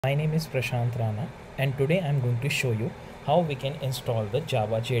My name is Prashant Rana and today I'm going to show you how we can install the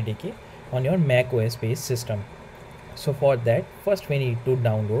Java JDK on your macOS based system. So for that, first we need to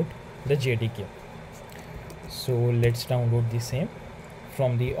download the JDK. So let's download the same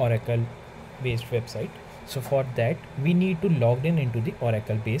from the Oracle based website. So for that we need to log in into the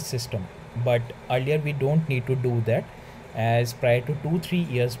Oracle based system. But earlier we don't need to do that, as prior to 2-3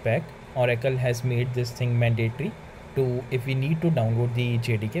 years back Oracle has made this thing mandatory to, if we need to download the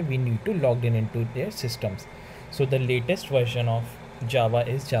JDK, we need to log in into their systems. So the latest version of Java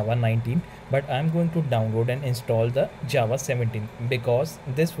is Java 19, but I'm going to download and install the Java 17 because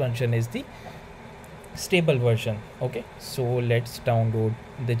this version is the stable version. Okay, so let's download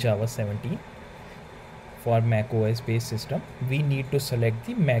the Java 17. For macOS based system, we need to select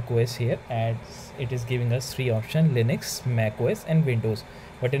the macOS here, as it is giving us 3 options: Linux, macOS and Windows.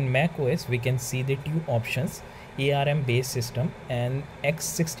 But in macOS we can see the 2 options: ARM based system and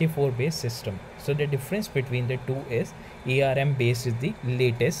x64 based system. So the difference between the two is ARM based is the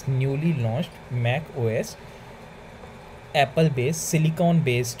latest newly launched macOS Apple based silicon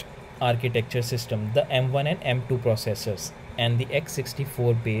based architecture system, the M1 and M2 processors, and the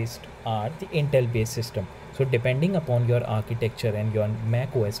x64 based are the Intel based system. So depending upon your architecture and your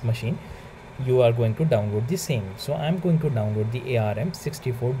macOS machine, you are going to download the same. So I'm going to download the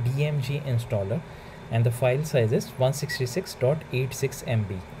ARM64 DMG installer, and the file size is 166.86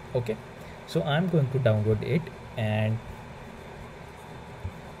 MB. Okay, so I'm going to download it, and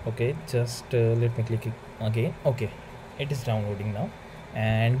okay, just let me click it again. Okay, it is downloading now,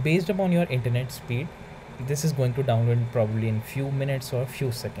 and based upon your internet speed, this is going to download probably in few minutes or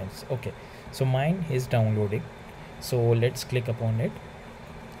few seconds. Okay, so mine is downloading, so let's click upon it.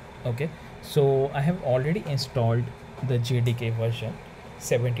 Okay, so I have already installed the JDK version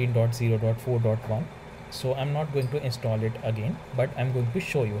 17.0.4.1, so I'm not going to install it again, but I'm going to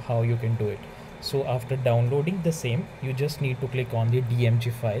show you how you can do it. So after downloading the same, you just need to click on the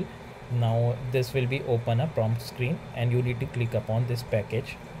DMG file. Now this will be open a prompt screen and you need to click upon this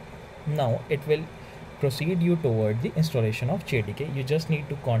package. Now it will proceed you toward the installation of JDK. You just need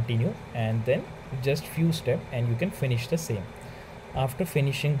to continue and then just few steps and you can finish the same. After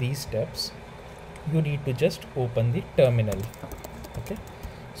finishing these steps, you need to just open the terminal. Okay,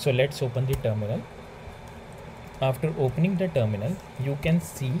 so let's open the terminal. After opening the terminal, you can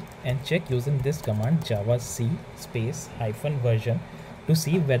see and check using this command javac space -version to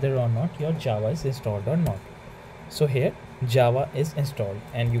see whether or not your Java is installed or not. So here Java is installed,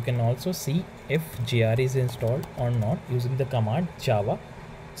 and you can also see if JR is installed or not using the command java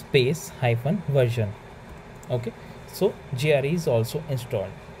space -version. Okay, so JR is also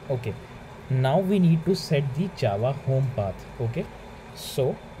installed. Okay, now we need to set the Java home path. Okay,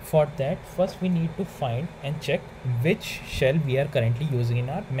 so for that, first we need to find and check which shell we are currently using in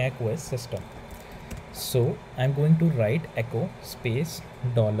our macOS system. So I'm going to write echo space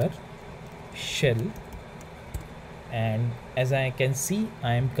 $shell, and as I can see,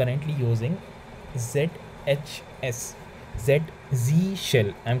 I am currently using ZZ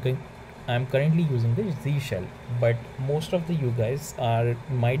shell. I'm currently using the Z shell, but most of you guys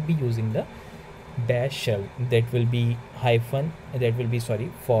might be using the bash shell, that will be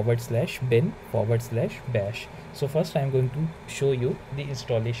 /bin/bash. So first I'm going to show you the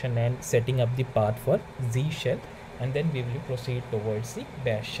installation and setting up the path for Z shell, and then we will proceed towards the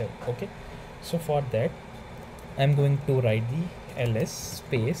bash shell. Okay, so for that I'm going to write the ls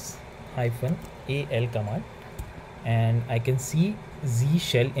space -al command, and I can see Z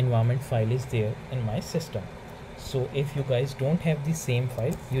shell environment file is there in my system. So if you guys don't have the same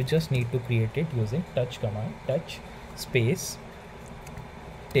file, you just need to create it using touch command, touch space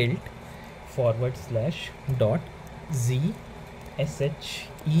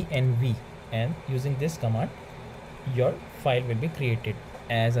 ~.zshenv, and using this command your file will be created.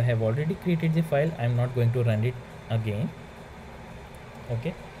 As I have already created the file, I'm not going to run it again.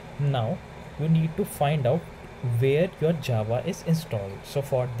 Okay, now you need to find out where your Java is installed. So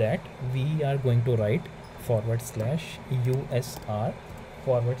for that we are going to write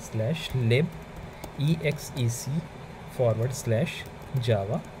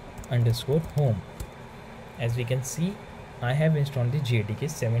 /usr/libexec/java_home. As we can see, I have installed the JDK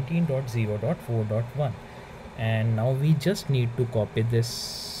 17.0.4.1, and now we just need to copy this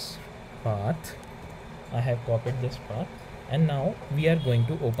path. I have copied this path, and now we are going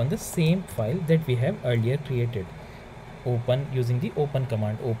to open the same file that we have earlier created. Open using the open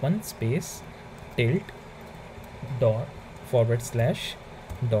command, open space ~./.zshenv.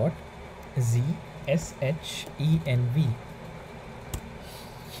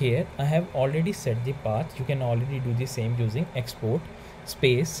 Here I have already set the path. You can already do the same using export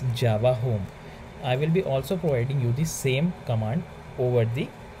space java home. I will be also providing you the same command over the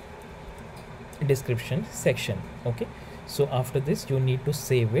description section. Okay, so after this you need to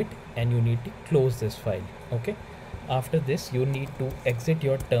save it and you need to close this file. Okay, after this you need to exit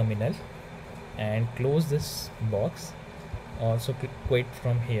your terminal and close this box. Also quit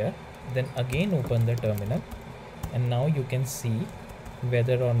from here, then again open the terminal, and now you can see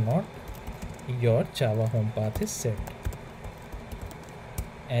whether or not your java home path is set.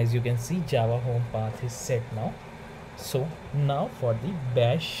 As you can see, java home path is set now. So now for the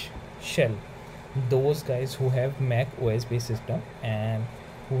bash shell, those guys who have Mac OS based system and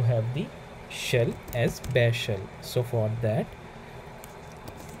who have the shell as bash shell. So for that,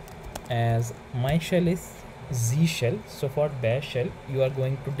 as my shell is Z shell, so for bash shell you are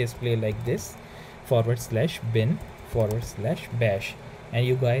going to display like this /bin/bash, and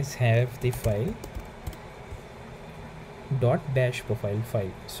you guys have the file .bash profile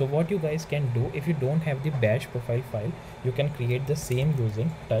file. So what you guys can do, if you don't have the bash profile file, you can create the same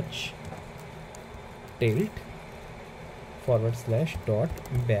using touch tilt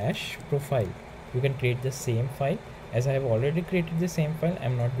 /.bash profile. You can create the same file. As I have already created the same file,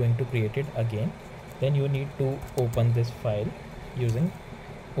 I'm not going to create it again. Then you need to open this file using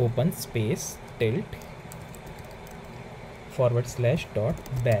open space tilt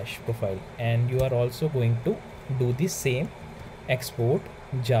 /.bash profile, and you are also going to do the same export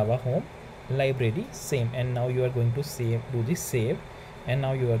java home library same, and now you are going to do the save, and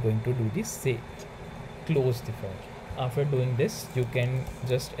now you are going to do the save, close the file. After doing this, you can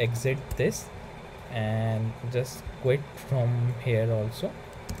just exit this and just quit from here also.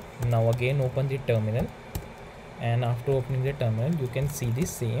 Now again open the terminal, and after opening the terminal you can see the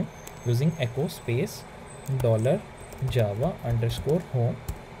same using echo space $java_home.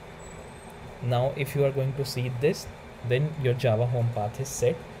 Now if you are going to see this, then your java home path is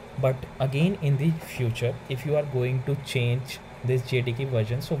set. But again in the future, if you are going to change this JDK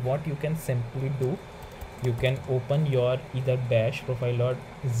version, so what you can simply do, you can open your either bash profile or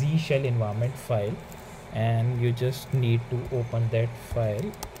Z shell environment file, and you just need to open that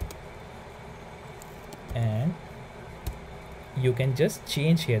file, and you can just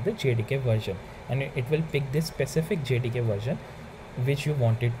change here the JDK version, and it will pick this specific JDK version which you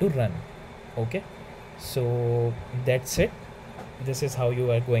wanted to run. Okay, so that's it. This is how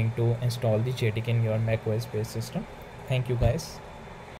you are going to install the JDK in your macOS based system. Thank you guys.